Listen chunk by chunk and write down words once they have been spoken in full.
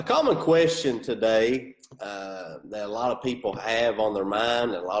A common question today that a lot of people have on their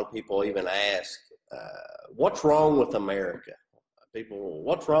mind, and a lot of people even ask, what's wrong with America? People,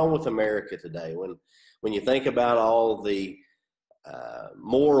 what's wrong with America today? When you think about all the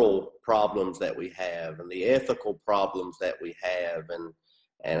moral problems that we have and the ethical problems that we have,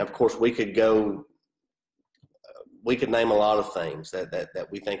 and of course we could name a lot of things that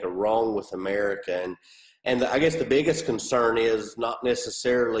we think are wrong with America. And I guess the biggest concern is not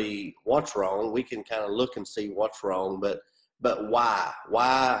necessarily what's wrong. We can kind of look and see what's wrong, but why?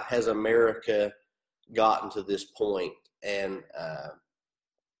 Why has America gotten to this point? And I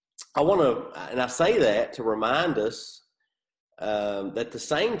say that to remind us that the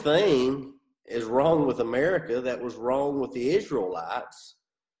same thing is wrong with America that was wrong with the Israelites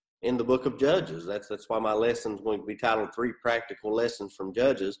in the book of Judges. That's why my lesson is going to be titled 3 Practical Lessons from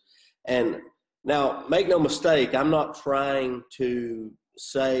Judges. And now, make no mistake, I'm not trying to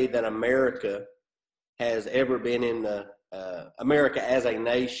say that America has ever been America as a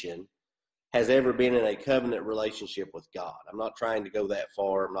nation has ever been in a covenant relationship with God. I'm not trying to go that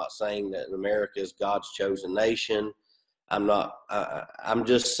far. I'm not saying that America is God's chosen nation. I'm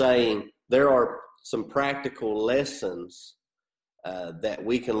just saying there are some practical lessons that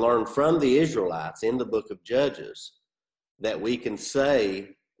we can learn from the Israelites in the book of Judges that we can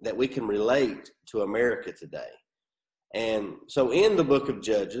say that we can relate to America today. And so in the book of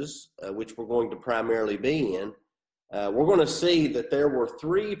Judges, which we're going to primarily be in, we're going to see that there were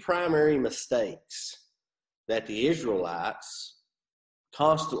 3 primary mistakes that the Israelites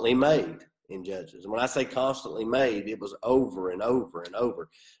constantly made in Judges. And when I say constantly made, it was over and over and over.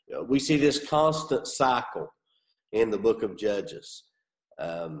 We see this constant cycle in the book of Judges.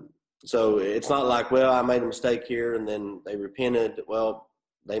 So it's not like, well, I made a mistake here and then they repented. Well,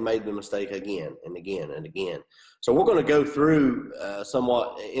 they made the mistake again and again and again. So we're going to go through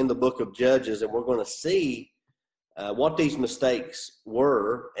somewhat in the book of Judges, and we're going to see what these mistakes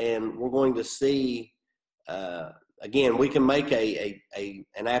were, and we're going to see, again, we can make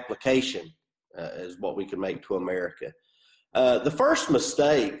an application is what we can make to America. The first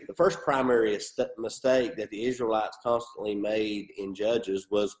primary mistake that the Israelites constantly made in Judges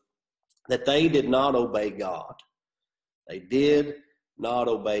was that they did not obey God. They did not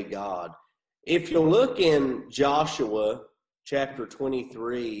obey God. If you'll look in Joshua chapter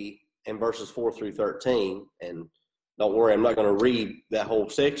 23 and verses 4 through 13, and don't worry, I'm not going to read that whole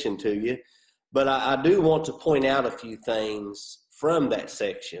section to you, but I do want to point out a few things from that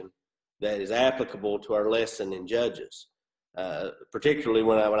section that is applicable to our lesson in Judges, particularly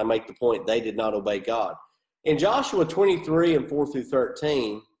when I make the point they did not obey God. In Joshua 23 and 4 through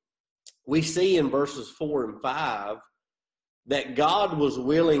 13, we see in verses 4 and 5 that God was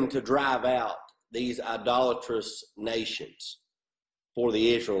willing to drive out these idolatrous nations for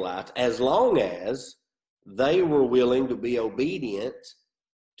the Israelites as long as they were willing to be obedient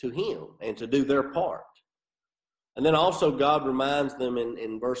to Him and to do their part. And then also God reminds them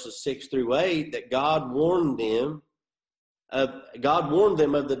in verses 6 through 8 that God warned them of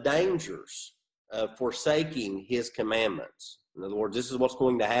the dangers of forsaking His commandments. In other words, this is what's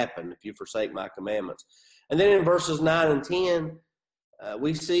going to happen if you forsake my commandments. And then in verses 9 and 10,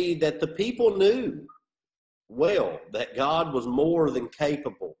 we see that the people knew well that God was more than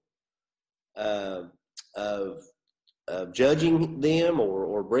capable of judging them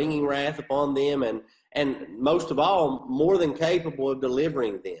or bringing wrath upon them, and most of all, more than capable of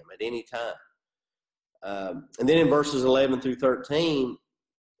delivering them at any time. And then in verses 11 through 13,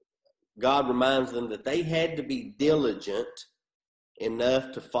 God reminds them that they had to be diligent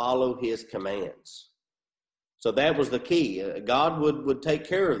enough to follow His commands. So that was the key. God would take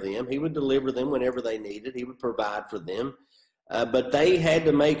care of them. He would deliver them whenever they needed. He would provide for them. But they had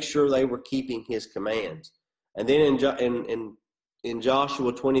to make sure they were keeping His commands. And then in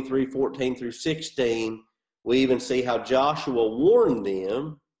Joshua 23, 14 through 16, we even see how Joshua warned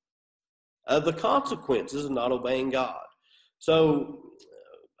them of the consequences of not obeying God. So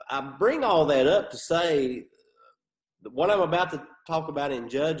I bring all that up to say what I'm about to talk about in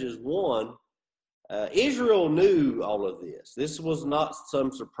Judges 1, Israel knew all of this. This was not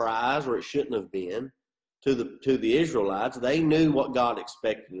some surprise, or it shouldn't have been, to the Israelites. They knew what God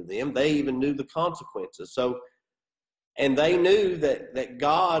expected of them. They even knew the consequences. And they knew that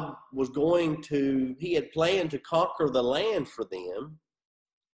God was He had planned to conquer the land for them.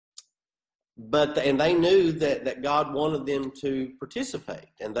 And they knew that God wanted them to participate.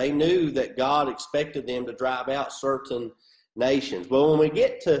 And they knew that God expected them to drive out certain nations. Well, when we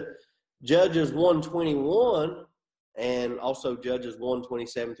get to Judges 1:21 and also Judges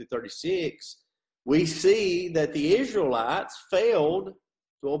 1:27 through 36, we see that the Israelites failed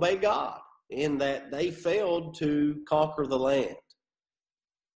to obey God, in that they failed to conquer the land.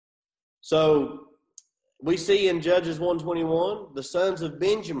 So we see in Judges 1:21, the sons of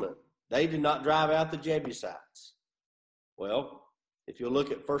Benjamin, they did not drive out the Jebusites. Well, if you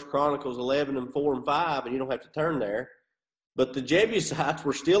look at 1 Chronicles 11 and 4 and 5, and you don't have to turn there, but the Jebusites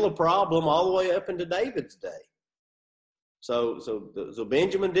were still a problem all the way up into David's day. So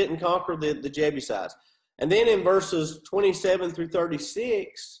Benjamin didn't conquer the Jebusites. And then in verses 27 through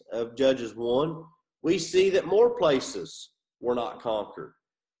 36 of Judges 1, we see that more places were not conquered.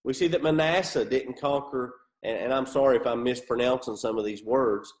 We see that Manasseh didn't conquer, and I'm sorry if I'm mispronouncing some of these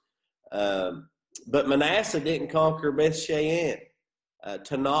words, but Manasseh didn't conquer Beth-shean,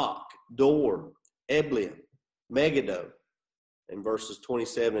 Tanakh, Dor, Eblim, Megiddo, in verses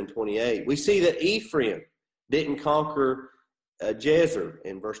 27 and 28. We see that Ephraim didn't conquer Jezer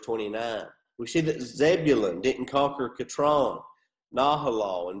in verse 29. We see that Zebulun didn't conquer Kitron,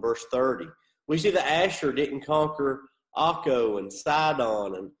 Nahalal in verse 30. We see that Asher didn't conquer Akko and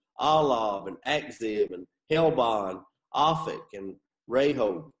Sidon and Alav and Akzib and Helbon, Aphek and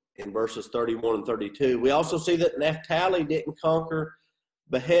Rehob in verses 31 and 32. We also see that Naphtali didn't conquer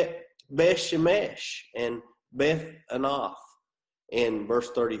Beth-Shemesh and Beth-Anath in verse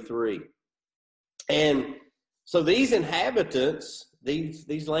 33. And so these inhabitants,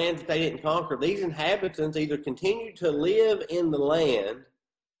 these lands that they didn't conquer, these inhabitants either continued to live in the land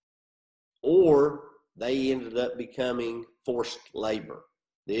or they ended up becoming forced labor.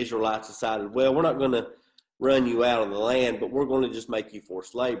 The Israelites decided, well, we're not going to run you out of the land, but we're going to just make you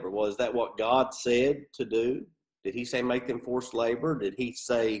forced labor. Well, is that what God said to do? Did he say make them forced labor? Did he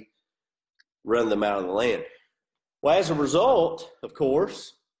say run them out of the land? Well, as a result, of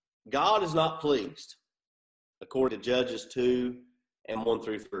course, God is not pleased, according to Judges 2 and 1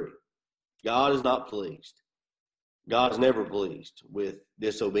 through 3. God is not pleased. God is never pleased with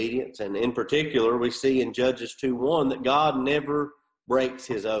disobedience. And in particular, we see in Judges 2:1 that God never breaks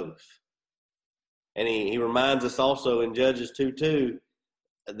his oath. And he reminds us also in Judges 2:2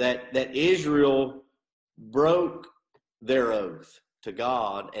 that Israel broke their oath to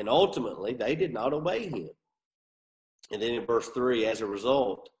God, and ultimately they did not obey him. And then in verse 3, as a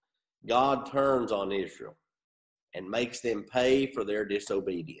result, God turns on Israel and makes them pay for their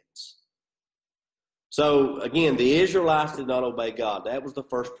disobedience. So, again, the Israelites did not obey God. That was the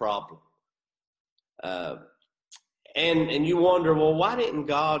first problem. And you wonder, well, why didn't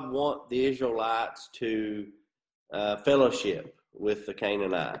God want the Israelites to fellowship with the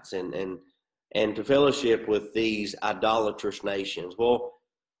Canaanites and to fellowship with these idolatrous nations? Well,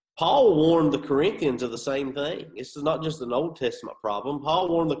 Paul warned the Corinthians of the same thing. This is not just an Old Testament problem. Paul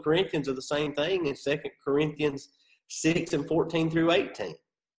warned the Corinthians of the same thing in 2 Corinthians 6 and 14 through 18.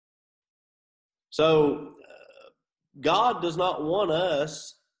 So God does not want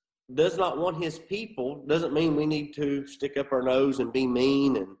us, does not want his people, doesn't mean we need to stick up our nose and be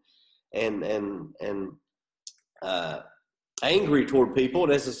mean and angry toward people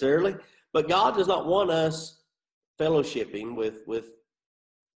necessarily, but God does not want us fellowshipping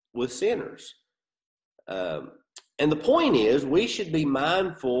with sinners. And the point is, we should be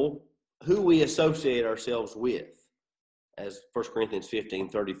mindful who we associate ourselves with, as 1 Corinthians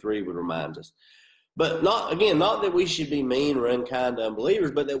 15:33 would remind us. But not that we should be mean or unkind to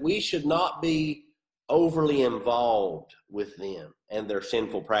unbelievers, but that we should not be overly involved with them and their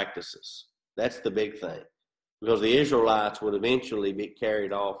sinful practices. That's the big thing, because the Israelites would eventually be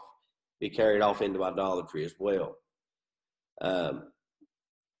carried off into idolatry as well.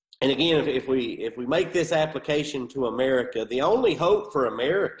 And again, if we make this application to America, the only hope for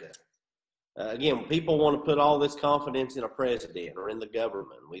America, again, people want to put all this confidence in a president or in the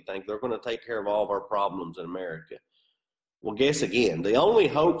government. We think they're going to take care of all of our problems in America. Well, guess again, the only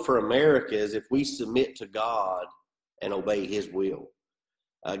hope for America is if we submit to God and obey his will.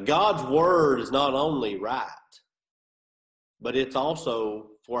 God's word is not only right, but it's also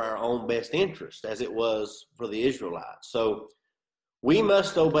for our own best interest, as it was for the Israelites. So we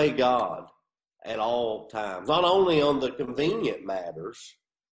must obey God at all times, not only on the convenient matters,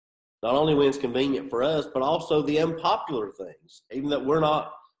 not only when it's convenient for us, but also the unpopular things, even that we're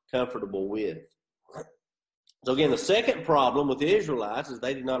not comfortable with. So again, the second problem with the Israelites is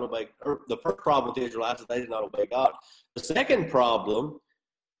they did not obey, or the first problem with the Israelites is they did not obey God. The second problem,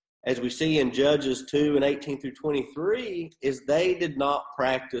 as we see in Judges 2 and 18 through 23, is they did not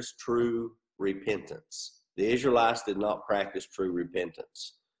practice true repentance. The Israelites did not practice true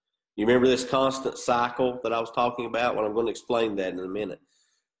repentance. You remember this constant cycle that I was talking about? Well, I'm going to explain that in a minute.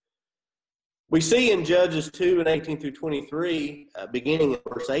 We see in Judges 2 and 18 through 23, beginning in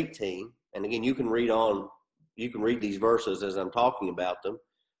verse 18, and again, you can read these verses as I'm talking about them.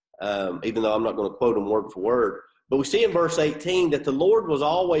 even though I'm not going to quote them word for word. But we see in verse 18 that the Lord was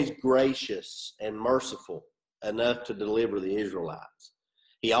always gracious and merciful enough to deliver the Israelites.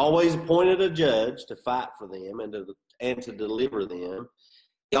 He always appointed a judge to fight for them and to deliver them.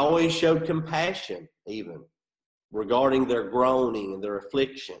 He always showed compassion, even regarding their groaning and their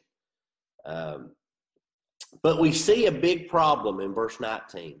affliction. But we see a big problem in verse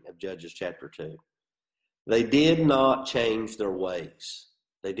 19 of Judges chapter 2. They did not change their ways.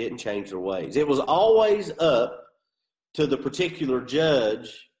 They didn't change their ways. It was always up to the particular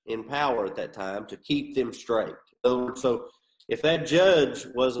judge in power at that time to keep them straight. In other words, so if that judge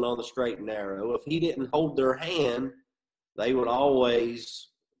wasn't on the straight and narrow, if he didn't hold their hand, they would always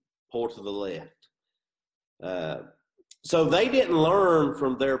pull to the left. So they didn't learn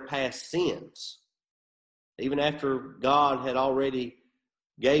from their past sins. Even after God had already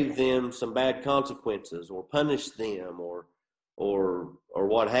gave them some bad consequences or punished them or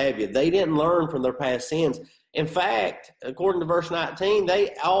what have you, they didn't learn from their past sins. In fact, according to verse 19,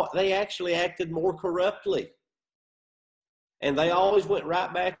 they actually acted more corruptly. And they always went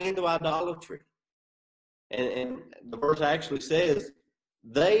right back into idolatry. And the verse actually says,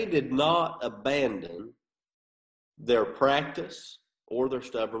 they did not abandon their practice or their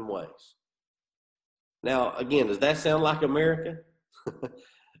stubborn ways. Now, again, does that sound like America?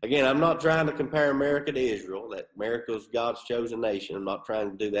 Again, I'm not trying to compare America to Israel. That America is God's chosen nation. I'm not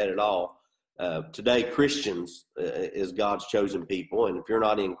trying to do that at all. Today, Christians is God's chosen people, and if you're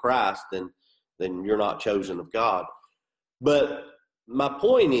not in Christ, then you're not chosen of God. But my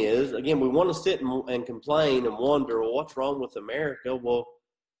point is, again, we want to sit and complain and wonder, well, what's wrong with America? Well,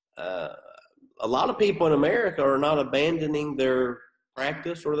 a lot of people in America are not abandoning their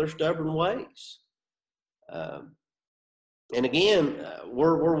practice or their stubborn ways. And again,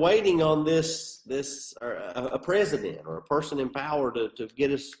 we're waiting on a president or a person in power to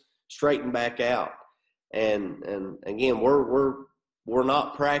get us straightened back out. And again, we're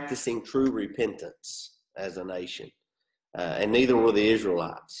not practicing true repentance as a nation, and neither were the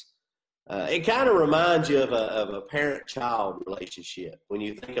Israelites. It kind of reminds you of a parent-child relationship when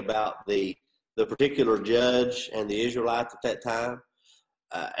you think about the particular judge and the Israelites at that time.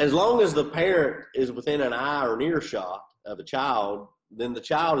 As long as the parent is within an eye or an earshot of a child, then the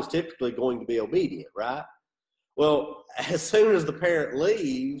child is typically going to be obedient, right? Well, as soon as the parent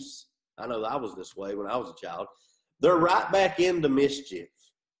leaves, I know I was this way when I was a child, they're right back into mischief.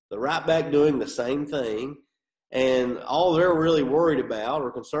 They're right back doing the same thing, and all they're really worried about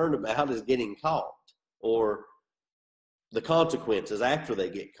or concerned about is getting caught or the consequences after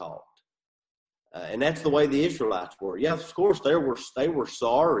they get caught. And that's the way the Israelites were. Yes, of course, they were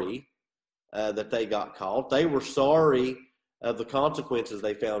sorry that they got caught. They were sorry of the consequences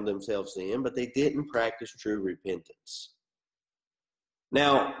they found themselves in, but they didn't practice true repentance.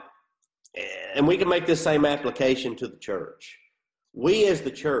 Now, and we can make this same application to the church. We as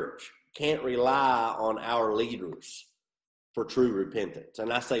the church can't rely on our leaders for true repentance.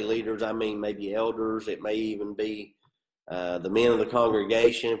 And I say leaders, I mean maybe elders. It may even be the men of the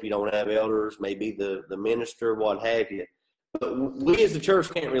congregation. If you don't have elders, maybe the minister, what have you. But we as the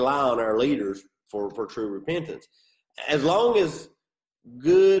church can't rely on our leaders for true repentance. As long as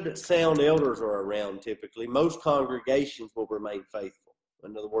good, sound elders are around, typically, most congregations will remain faithful.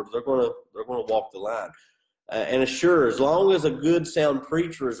 In other words, they're going to walk the line. And sure, as long as a good, sound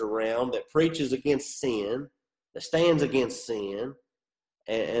preacher is around that preaches against sin, that stands against sin,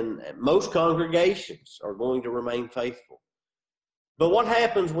 and most congregations are going to remain faithful. But what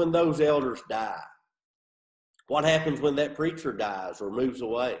happens when those elders die? What happens when that preacher dies or moves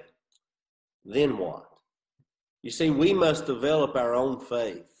away? Then what? You see, we must develop our own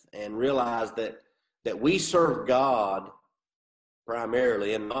faith and realize that we serve God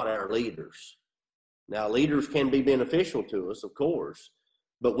primarily and not our leaders. Now, leaders can be beneficial to us, of course,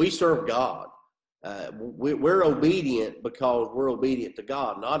 but we serve God. We're obedient because we're obedient to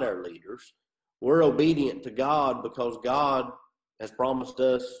God, not our leaders. We're obedient to God because God has promised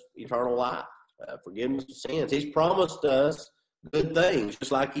us eternal life, forgiveness of sins. He's promised us good things,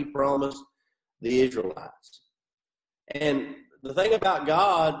 just like he promised the Israelites. And the thing about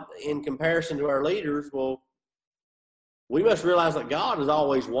God in comparison to our leaders, well, we must realize that God is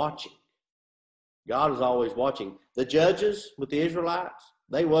always watching. God is always watching. The judges with the Israelites,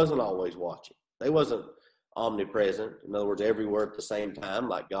 they wasn't always watching. They wasn't omnipresent. In other words, everywhere at the same time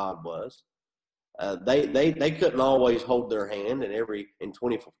like God was. They couldn't always hold their hand in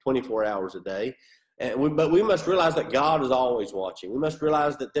 24 hours a day. But we must realize that God is always watching. We must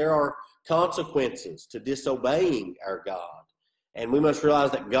realize that there are consequences to disobeying our God. And we must realize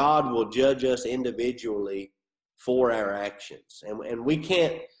that God will judge us individually for our actions. And we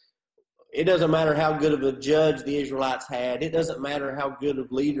can't it doesn't matter how good of a judge the Israelites had. It doesn't matter how good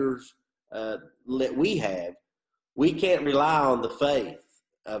of leaders that we have. We can't rely on the faith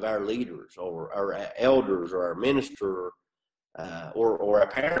of our leaders or our elders or our minister or our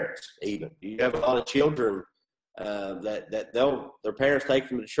parents even. You have a lot of children that their parents take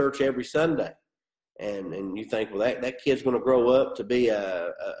them to church every Sunday. And you think, well, that kid's going to grow up to be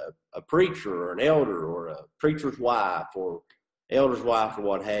a preacher or an elder or a preacher's wife or elder's wife or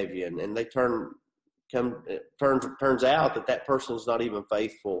what have you. And they turns out that person's not even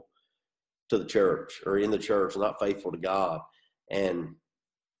faithful to the church or in the church, not faithful to God. And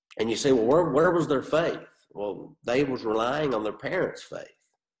you say, well, where was their faith? Well, they was relying on their parents' faith.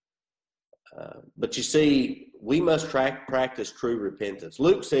 But you see, we must practice true repentance.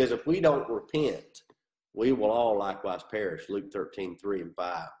 Luke says if we don't repent, we will all likewise perish. Luke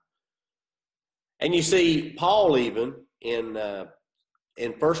 13:3-5. And you see, Paul even in 1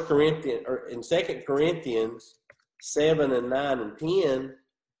 Corinthians or in 2 Corinthians 7 and 9 and 10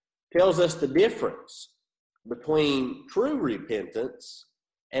 tells us the difference between true repentance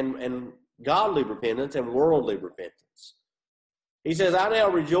and godly repentance and worldly repentance. He says, I now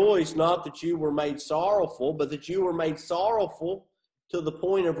rejoice not that you were made sorrowful, but that you were made sorrowful to the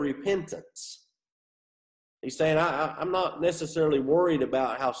point of repentance. He's saying, I'm not necessarily worried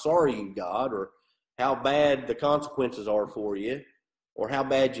about how sorry you got or how bad the consequences are for you or how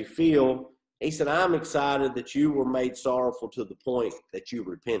bad you feel. He said, I'm excited that you were made sorrowful to the point that you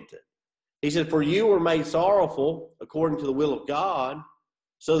repented. He said, for you were made sorrowful according to the will of God,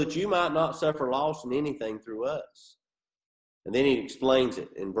 so that you might not suffer loss in anything through us. And then he explains it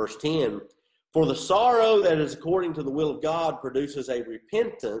in verse 10. For the sorrow that is according to the will of God produces a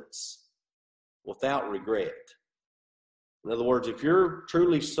repentance without regret. In other words, if you're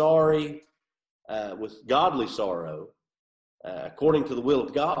truly sorry with godly sorrow, according to the will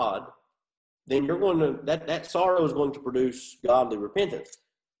of God, then you're going to that sorrow is going to produce godly repentance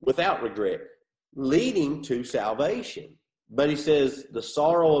without regret, leading to salvation. But he says the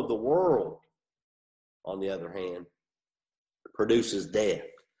sorrow of the world, on the other hand, produces death.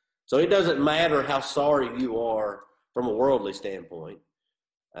 So it doesn't matter how sorry you are from a worldly standpoint.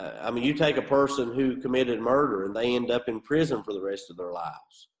 You take a person who committed murder and they end up in prison for the rest of their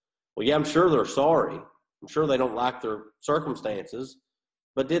lives. Well, yeah, I'm sure they're sorry. I'm sure they don't like their circumstances,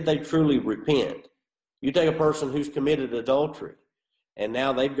 but did they truly repent? You take a person who's committed adultery and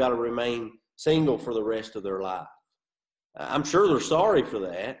now they've got to remain single for the rest of their life. I'm sure they're sorry for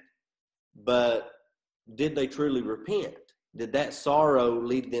that, but did they truly repent? Did that sorrow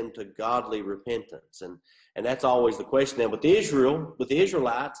lead them to godly repentance? And that's always the question. Now, with the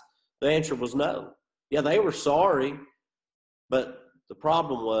Israelites, the answer was no. Yeah, they were sorry, but the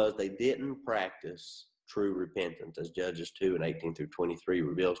problem was they didn't practice true repentance, as Judges 2 and 18-23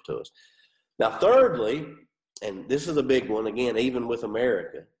 reveals to us. Now, thirdly, and this is a big one, again, even with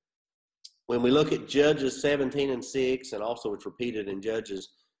America, when we look at Judges 17 and 6, and also it's repeated in Judges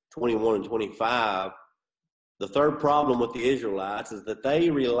 21 and 25, the third problem with the Israelites is that they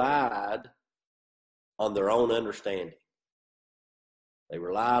relied on their own understanding. They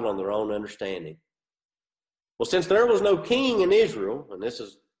relied on their own understanding. Well, since there was no king in Israel, and this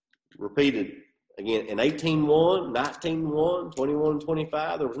is repeated again in 18:1, 19:1, 21 and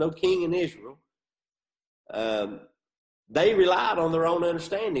 25, there was no king in Israel. They relied on their own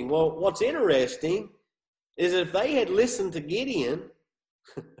understanding. Well, what's interesting is if they had listened to Gideon,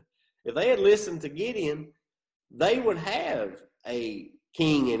 they would have a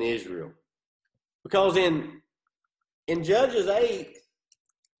king in Israel. Because in Judges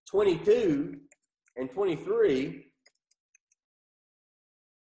 8:22 and 23,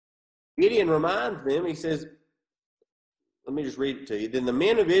 Gideon reminds them, he says, let me just read it to you. Then the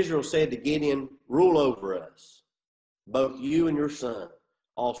men of Israel said to Gideon, rule over us, both you and your son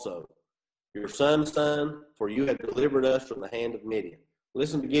also, your son's son, for you have delivered us from the hand of Midian.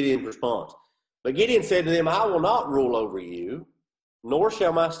 Listen to Gideon's response. But Gideon said to them, I will not rule over you, nor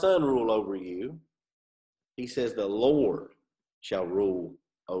shall my son rule over you. He says, the Lord shall rule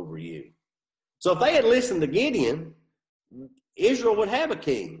over you. So if they had listened to Gideon, Israel would have a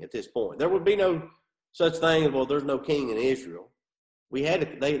king at this point. There would be no such thing as, well, there's no king in Israel. They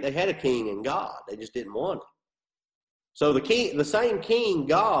had a king in God. They just didn't want it. So the same king,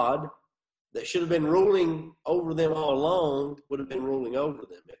 God, that should have been ruling over them all along would have been ruling over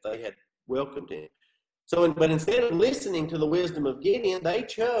them if they had welcomed him. But instead of listening to the wisdom of Gideon, they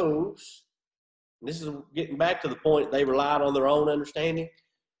chose, and this is getting back to the point, they relied on their own understanding.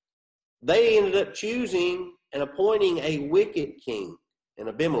 They ended up choosing and appointing a wicked king, an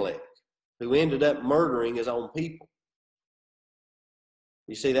Abimelech, who ended up murdering his own people.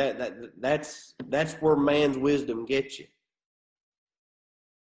 You see, that's where man's wisdom gets you.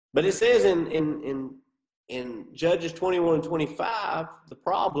 But it says in Judges 21 and 25,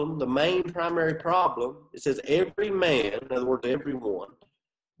 the main primary problem, it says every man, in other words, everyone,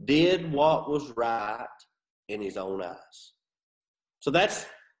 did what was right in his own eyes. So that's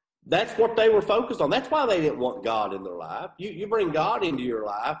what they were focused on. That's why they didn't want God in their life. You bring God into your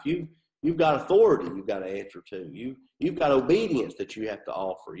life, you've got authority you've got to answer to. You've got obedience that you have to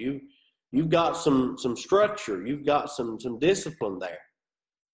offer. You've got some structure. You've got some discipline there.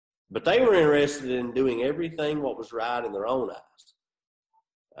 But they were interested in doing everything what was right in their own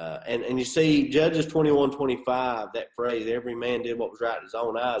eyes. And you see, Judges 21:25, that phrase, every man did what was right in his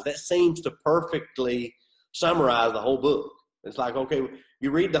own eyes, that seems to perfectly summarize the whole book. It's like, okay, you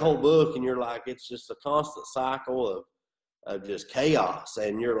read the whole book and you're like, it's just a constant cycle of just chaos.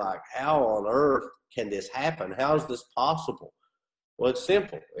 And you're like, how on earth can this happen? How is this possible? Well, it's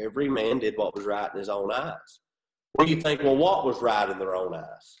simple. Every man did what was right in his own eyes. Well, you think, well, what was right in their own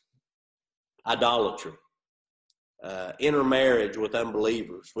eyes? Idolatry, intermarriage with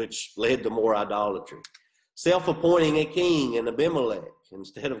unbelievers, which led to more idolatry, self-appointing a king in Abimelech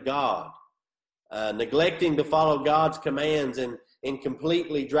instead of God, neglecting to follow God's commands and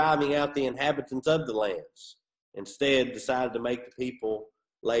completely driving out the inhabitants of the lands, instead decided to make the people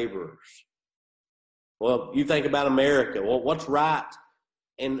laborers. Well, you think about America. Well, what's right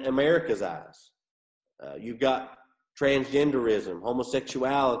in America's eyes? You've got transgenderism,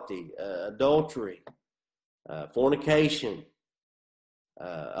 homosexuality, adultery, fornication,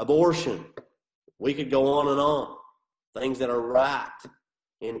 abortion. We could go on and on. Things that are right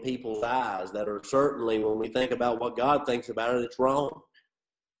in people's eyes that are certainly, when we think about what God thinks about it, it's wrong.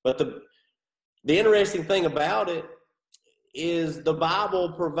 But the interesting thing about it is the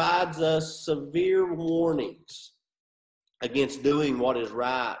Bible provides us severe warnings against doing what is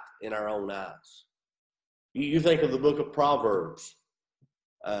right in our own eyes. You think of the book of Proverbs.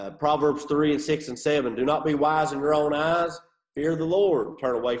 Proverbs 3 and 6 and 7. Do not be wise in your own eyes. Fear the Lord.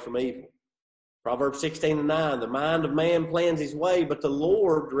 Turn away from evil. Proverbs 16 and 9. The mind of man plans his way, but the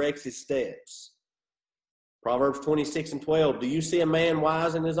Lord directs his steps. Proverbs 26 and 12. Do you see a man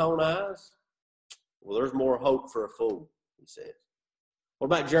wise in his own eyes? Well, there's more hope for a fool, he says. What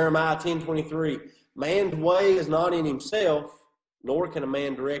about Jeremiah 10:23? Man's way is not in himself, nor can a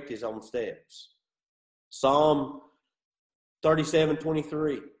man direct his own steps. Psalm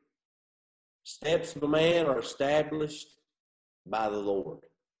 37:23. Steps of a man are established by the Lord.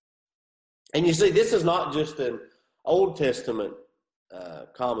 And you see, this is not just an Old Testament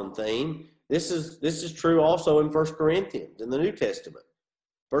common theme. This is true also in 1 Corinthians, in the New Testament.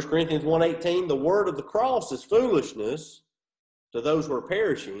 1 Corinthians 1:18, the word of the cross is foolishness to those who are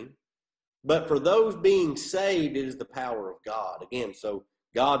perishing, but for those being saved, it is the power of God. Again, so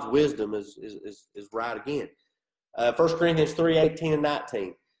God's wisdom is right again. 1 Corinthians 3:18 and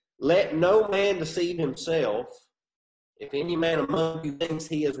 19. Let no man deceive himself. If any man among you thinks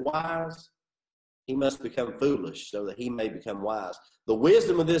he is wise, he must become foolish so that he may become wise. The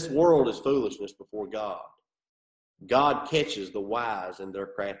wisdom of this world is foolishness before God. God catches the wise in their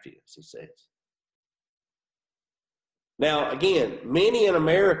craftiness, he says. Now, again, many in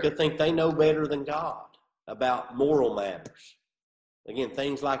America think they know better than God about moral matters. Again,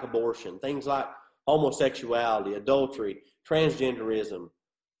 things like abortion, things like homosexuality, adultery, transgenderism.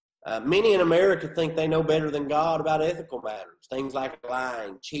 Many in America think they know better than God about ethical matters, things like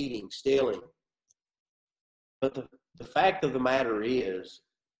lying, cheating, stealing. But the fact of the matter is,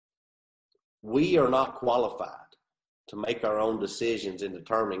 we are not qualified to make our own decisions in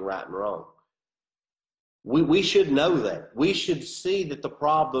determining right and wrong. We should know that. We should see that the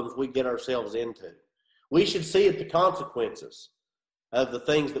problems we get ourselves into. We should see the consequences of the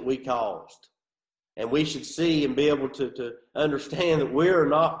things that we caused. And we should see and be able to understand that we're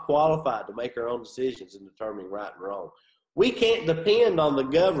not qualified to make our own decisions in determining right and wrong. We can't depend on the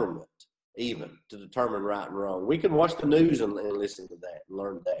government even to determine right and wrong. We can watch the news and listen to that and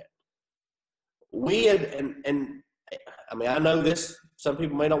learn that. I know this, some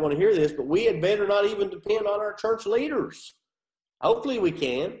people may not want to hear this, but we had better not even depend on our church leaders. Hopefully we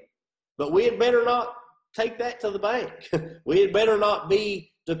can, but we had better not take that to the bank. We had better not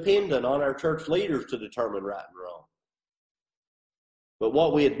be dependent on our church leaders to determine right and wrong. But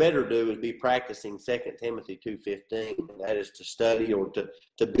what we had better do is be practicing 2 Timothy 2:15, and that is to study or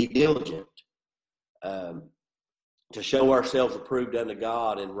to be diligent, to show ourselves approved unto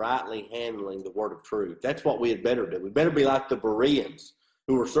God and rightly handling the word of truth. That's what we had better do. We better be like the Bereans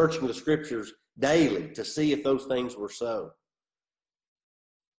who were searching the scriptures daily to see if those things were so.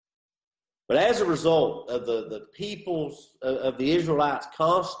 But as a result of the people's, of the Israelites'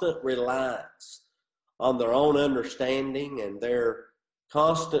 constant reliance on their own understanding and their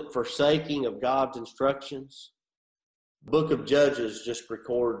constant forsaking of God's instructions, the book of Judges just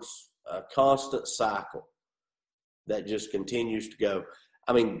records a constant cycle that just continues to go.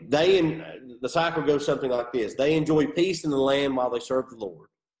 I mean, the cycle goes something like this. They enjoy peace in the land while they serve the Lord.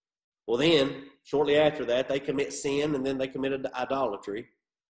 Well, then, shortly after that, they commit sin, and then they committed idolatry.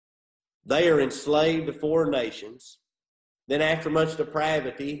 They are enslaved to foreign nations. Then after much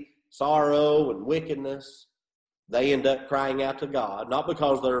depravity, sorrow, and wickedness, they end up crying out to God, not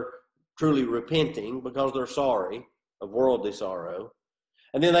because they're truly repenting, because they're sorry of worldly sorrow.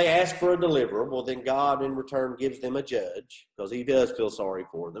 And then they ask for a deliverer. Well, then God in return gives them a judge, because he does feel sorry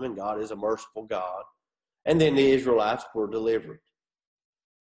for them, and God is a merciful God. And then the Israelites were delivered.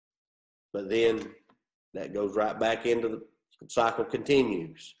 But then that goes right back into the cycle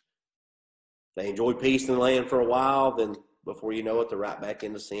continues. They enjoy peace in the land for a while, then before you know it, they're right back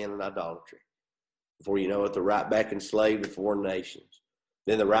into sin and idolatry. Before you know it, they're right back enslaved to foreign nations.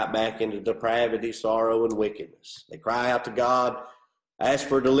 Then they're right back into depravity, sorrow, and wickedness. They cry out to God, ask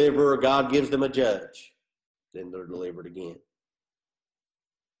for a deliverer, God gives them a judge. Then they're delivered again.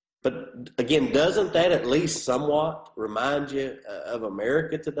 But again, doesn't that at least somewhat remind you of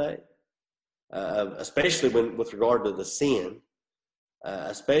America today? Especially with regard to the sin,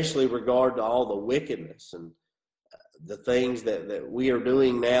 especially regard to all the wickedness and the things that we are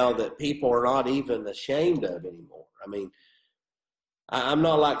doing now that people are not even ashamed of anymore. I mean, I'm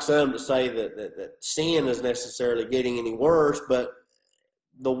not like some to say that sin is necessarily getting any worse, but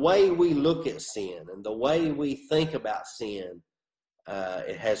the way we look at sin and the way we think about sin,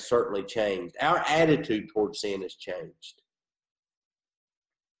 it has certainly changed. Our attitude towards sin has changed.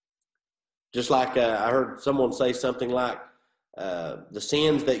 Just like I heard someone say something like, the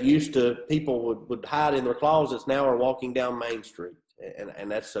sins that used to people would hide in their closets now are walking down Main Street,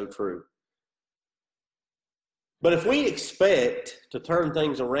 and that's so true. But if we expect to turn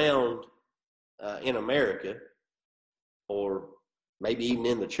things around in America, or maybe even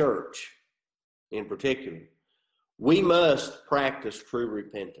in the church in particular, we must practice true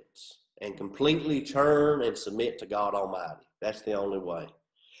repentance and completely turn and submit to God Almighty. That's the only way.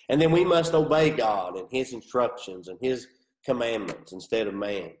 And then we must obey God and his instructions and his commandments instead of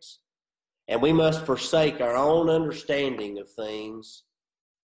man's. And we must forsake our own understanding of things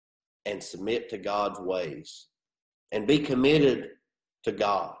and submit to God's ways and be committed to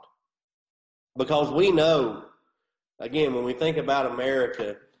God. Because we know, again, when we think about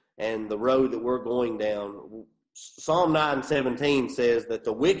America and the road that we're going down, Psalm 9:17 says that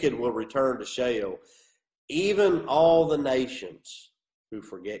the wicked will return to Sheol, even all the nations who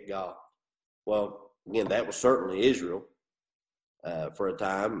forget God. Well, again, that was certainly Israel for a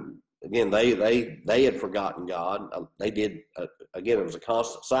time. Again, they had forgotten God. They did. Again, it was a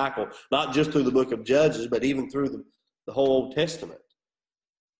constant cycle, not just through the book of Judges, but even through the whole Old Testament.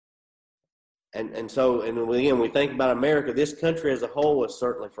 And so again, we think about America, this country as a whole has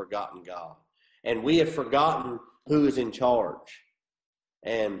certainly forgotten God. And we have forgotten who is in charge.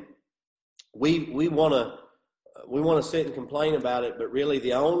 And we want to sit and complain about it, but really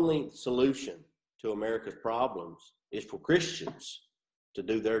the only solution to America's problems is for Christians to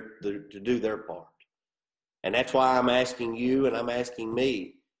do their part. And that's why I'm asking you and I'm asking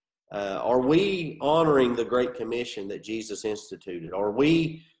me, are we honoring the Great Commission that Jesus instituted? Are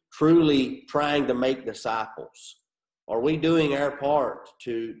we truly trying to make disciples? Are we doing our part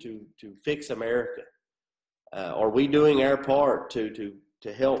to fix America? Are we doing our part to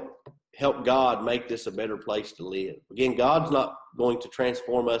help God make this a better place to live? Again, God's not going to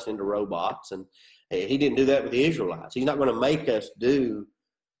transform us into robots, and he didn't do that with the Israelites. He's not going to make us do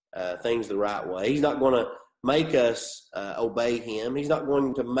things the right way. He's not going to make us obey him. He's not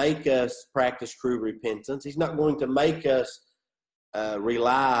going to make us practice true repentance. He's not going to make us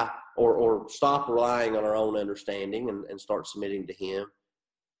rely or stop relying on our own understanding and start submitting to him.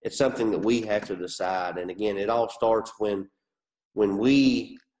 It's something that we have to decide. And again, it all starts when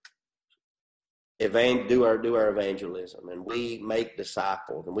we do our evangelism and we make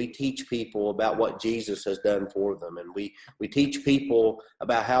disciples and we teach people about what Jesus has done for them, and we teach people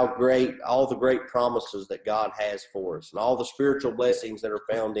about how great all the great promises that God has for us and all the spiritual blessings that are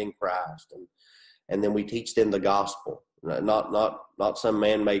found in Christ, and then we teach them the gospel, not some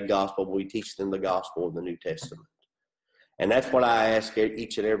man-made gospel, but we teach them the gospel of the New Testament. And that's what I ask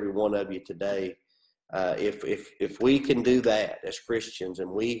each and every one of you today. If we can do that as Christians,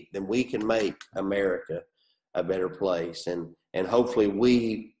 then we can make America a better place, and hopefully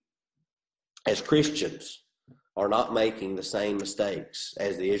we as Christians are not making the same mistakes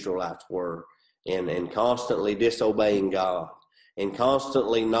as the Israelites were in constantly disobeying God and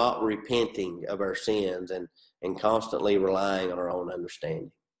constantly not repenting of our sins and constantly relying on our own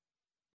understanding.